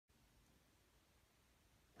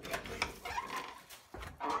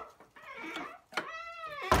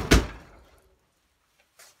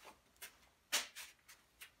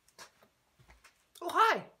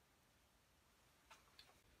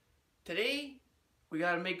we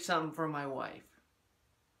gotta make something for my wife.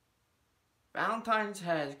 Valentine's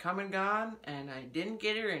has come and gone, and I didn't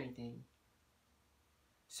get her anything.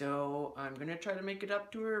 So I'm gonna try to make it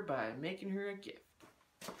up to her by making her a gift.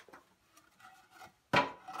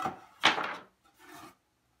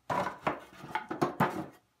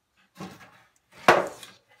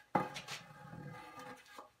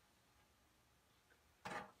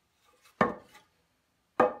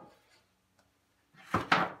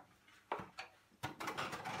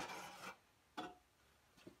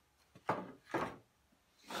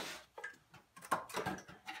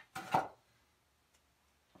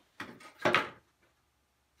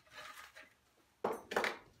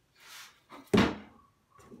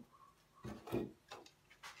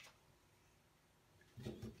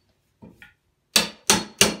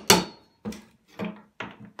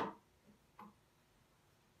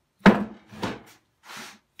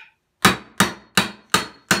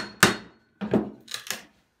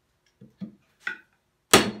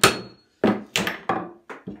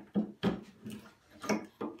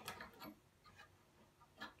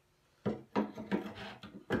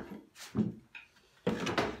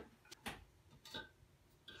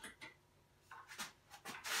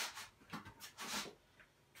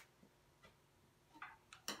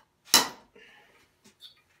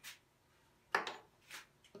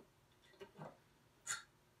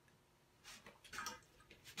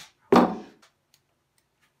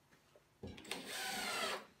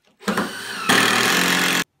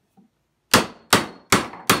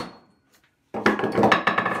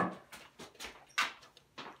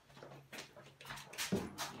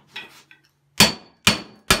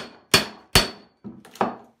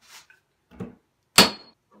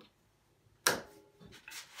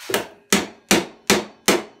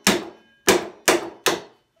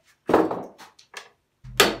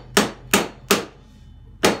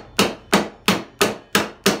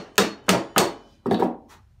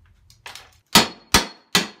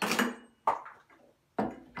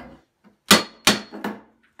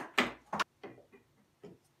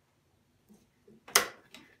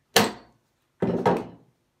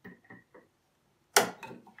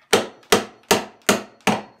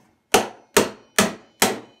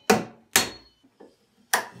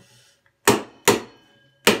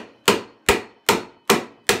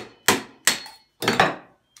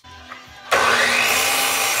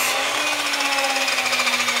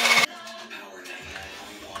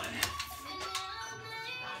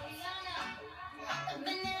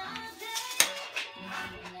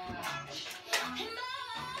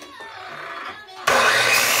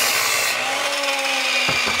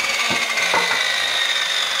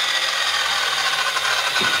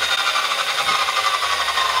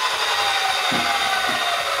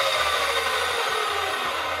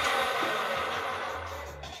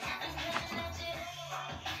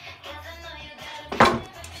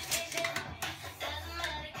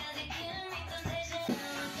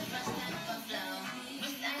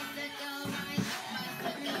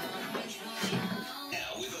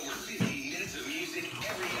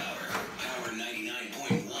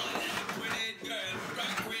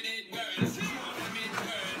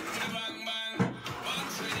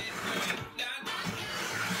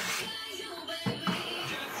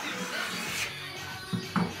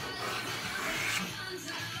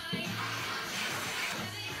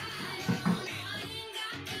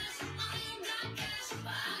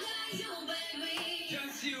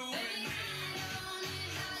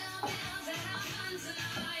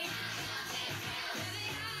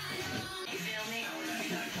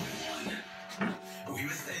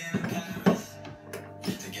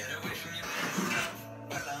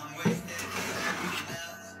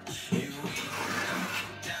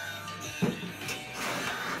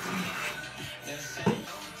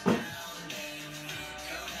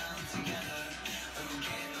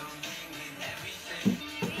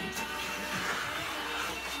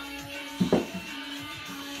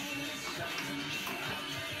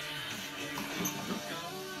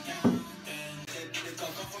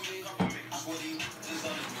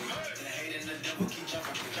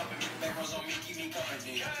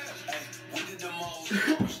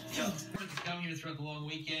 Down here throughout the long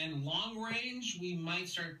weekend. Long range, we might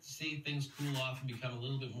start to see things cool off and become a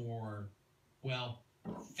little bit more, well,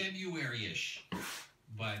 February-ish.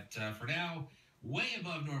 But for now, way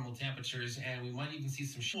above normal temperatures, and we might even see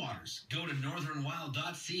some waters. Go to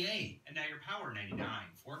northernwild.ca. And now your Power 99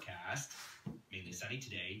 forecast. Mainly sunny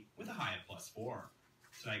today with a high of +4.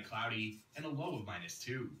 Tonight cloudy and a low of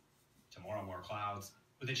 -2. Tomorrow more clouds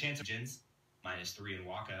with a chance of -3 in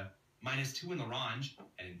Waka, -2 in La Ronge,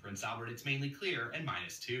 and in Prince Albert it's mainly clear and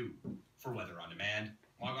 -2. For weather on demand,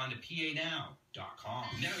 Log on to panow.com.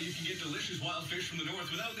 Now you can get delicious wild fish from the north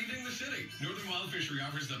without leaving the city. Northern Wild Fishery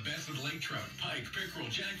offers the best of lake trout, pike, pickerel,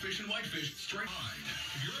 jackfish, and whitefish straight on.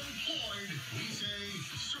 If you're unemployed, we say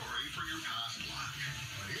sorry for your past luck.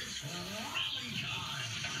 But it's rally time.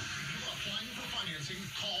 If you're applying for financing,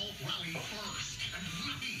 call Rally first. And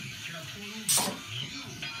we can approve you.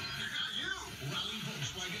 They're not you. Rally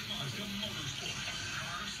Volkswagen Mazda Motorsport.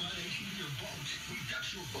 Car, sled, ATV, or boat, we've got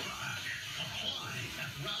your back. Apply at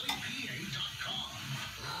rallypa.com.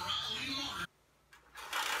 Rally Motor.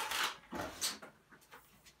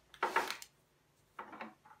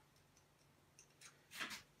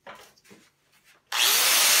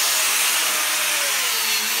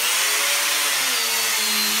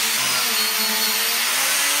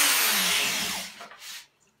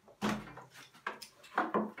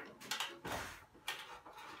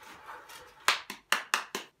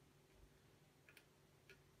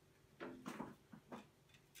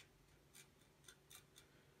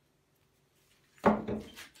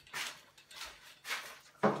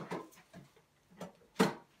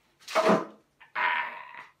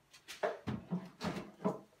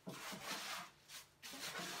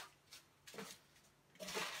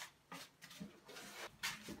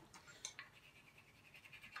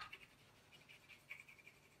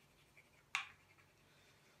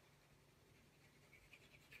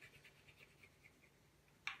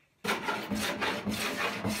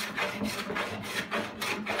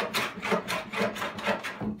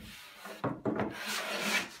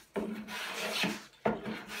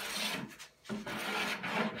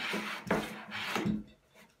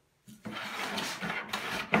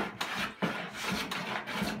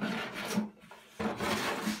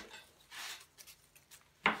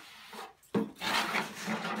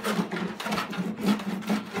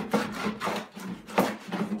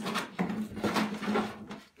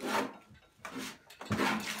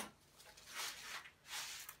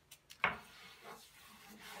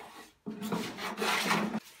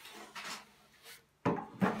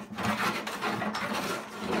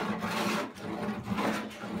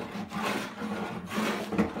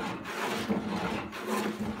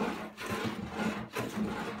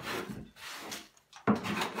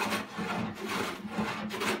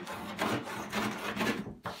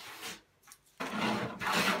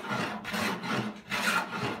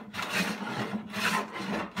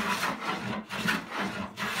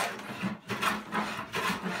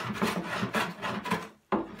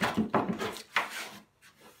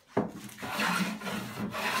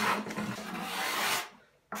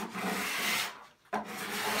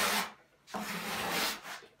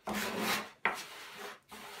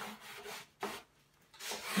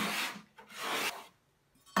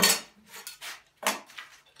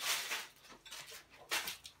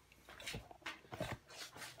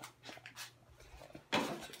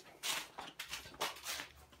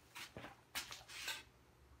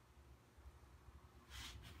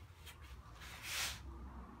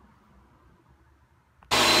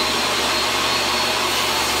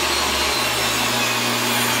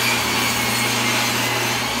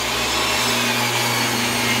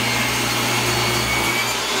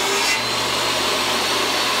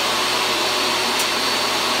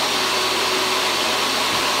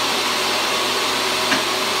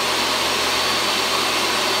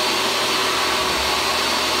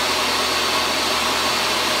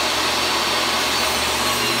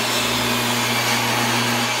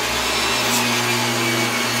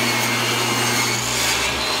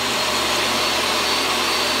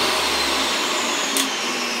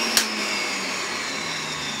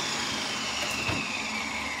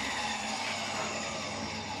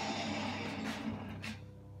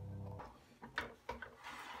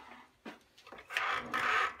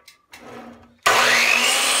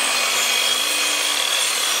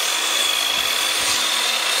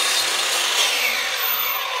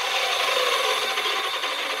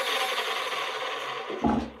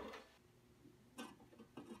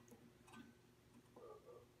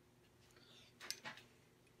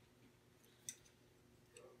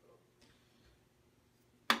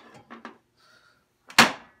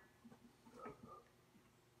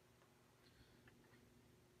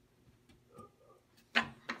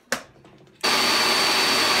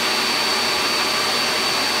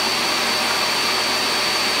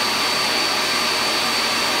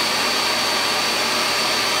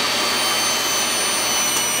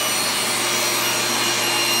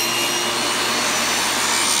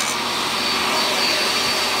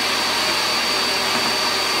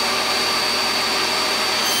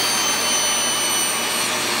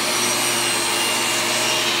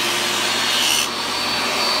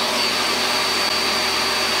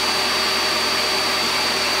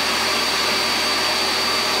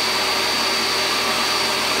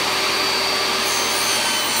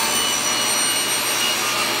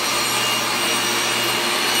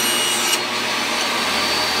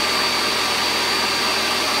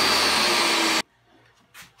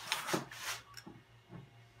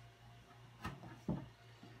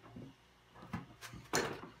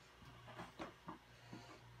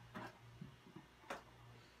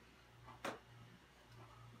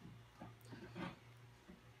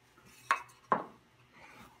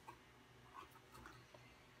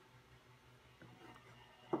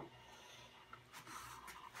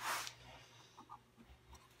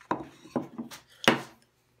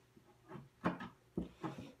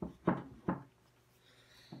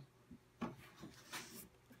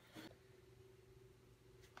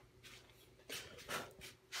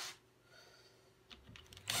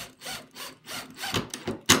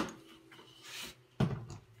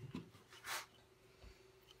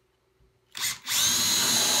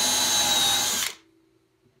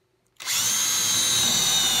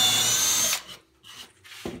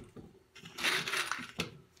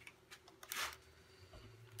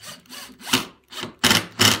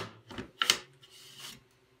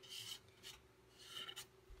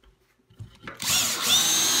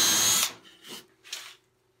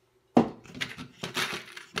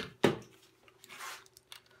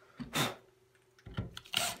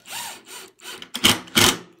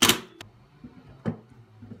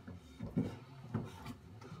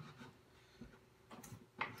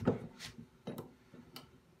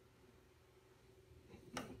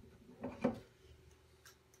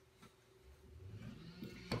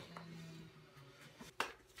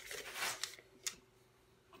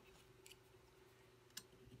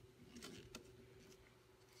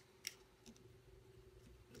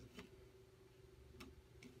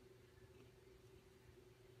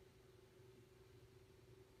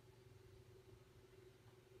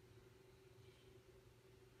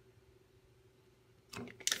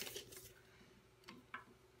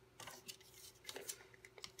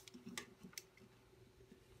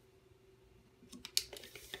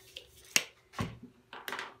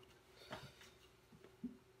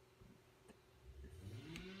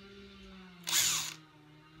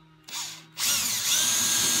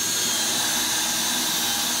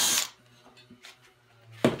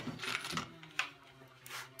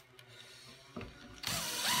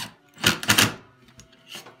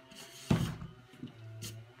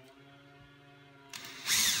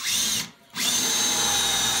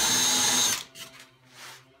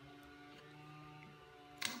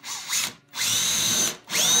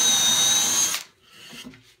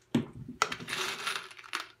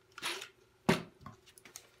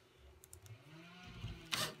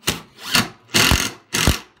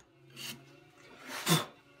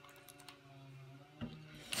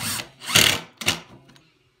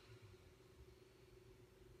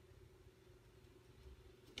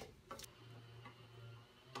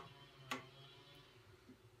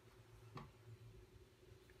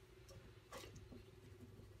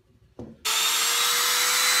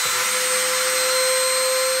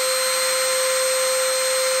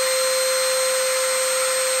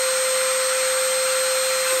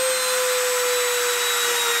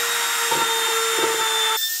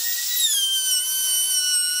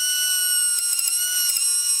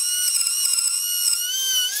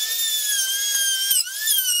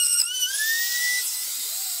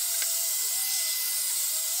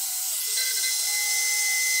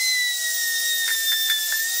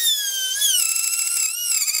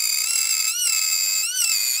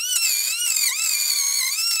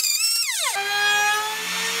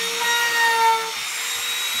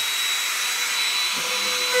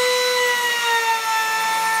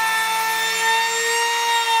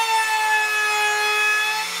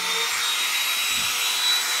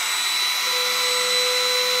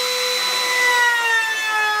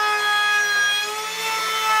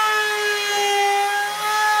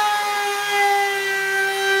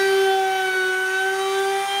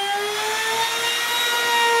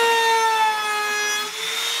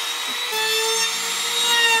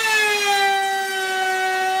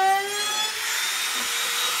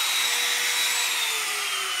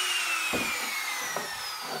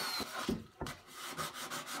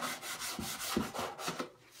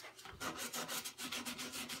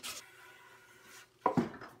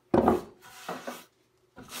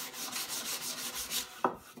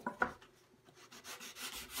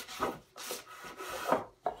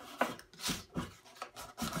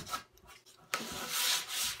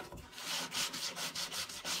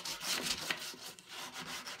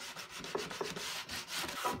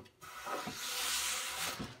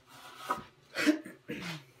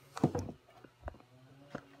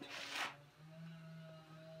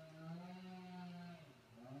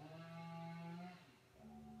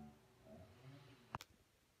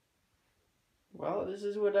 Well, this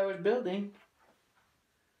is what I was building.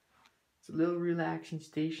 It's a little relaxing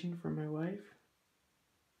station for my wife.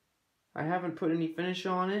 I haven't put any finish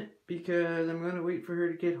on it because I'm going to wait for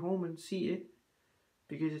her to get home and see it.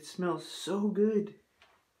 Because it smells so good.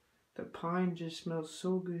 The pine just smells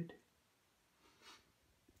so good.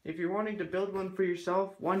 If you're wanting to build one for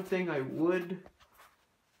yourself, one thing I would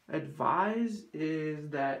advise is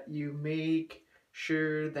that you make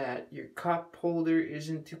sure that your cup holder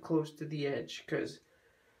isn't too close to the edge, because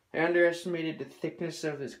I underestimated the thickness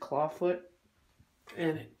of this clawfoot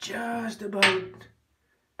and it just about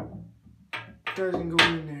doesn't go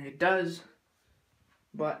in there. It does,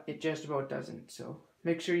 but it just about doesn't, so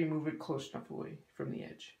make sure you move it close enough away from the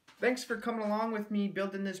edge. Thanks for coming along with me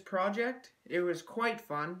building this project. It was quite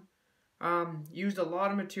fun. Used a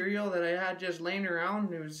lot of material that I had just laying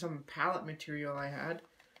around. It was some pallet material I had.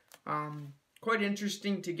 Quite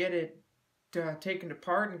interesting to get it taken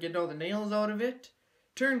apart and get all the nails out of it.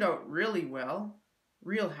 Turned out really well.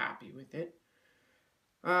 Real happy with it.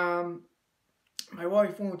 My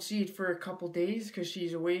wife won't see it for a couple days because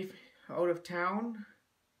she's away out of town.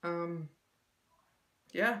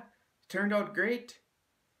 Yeah, turned out great.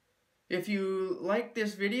 If you like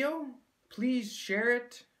this video, please share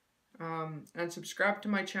it and subscribe to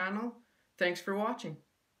my channel. Thanks for watching.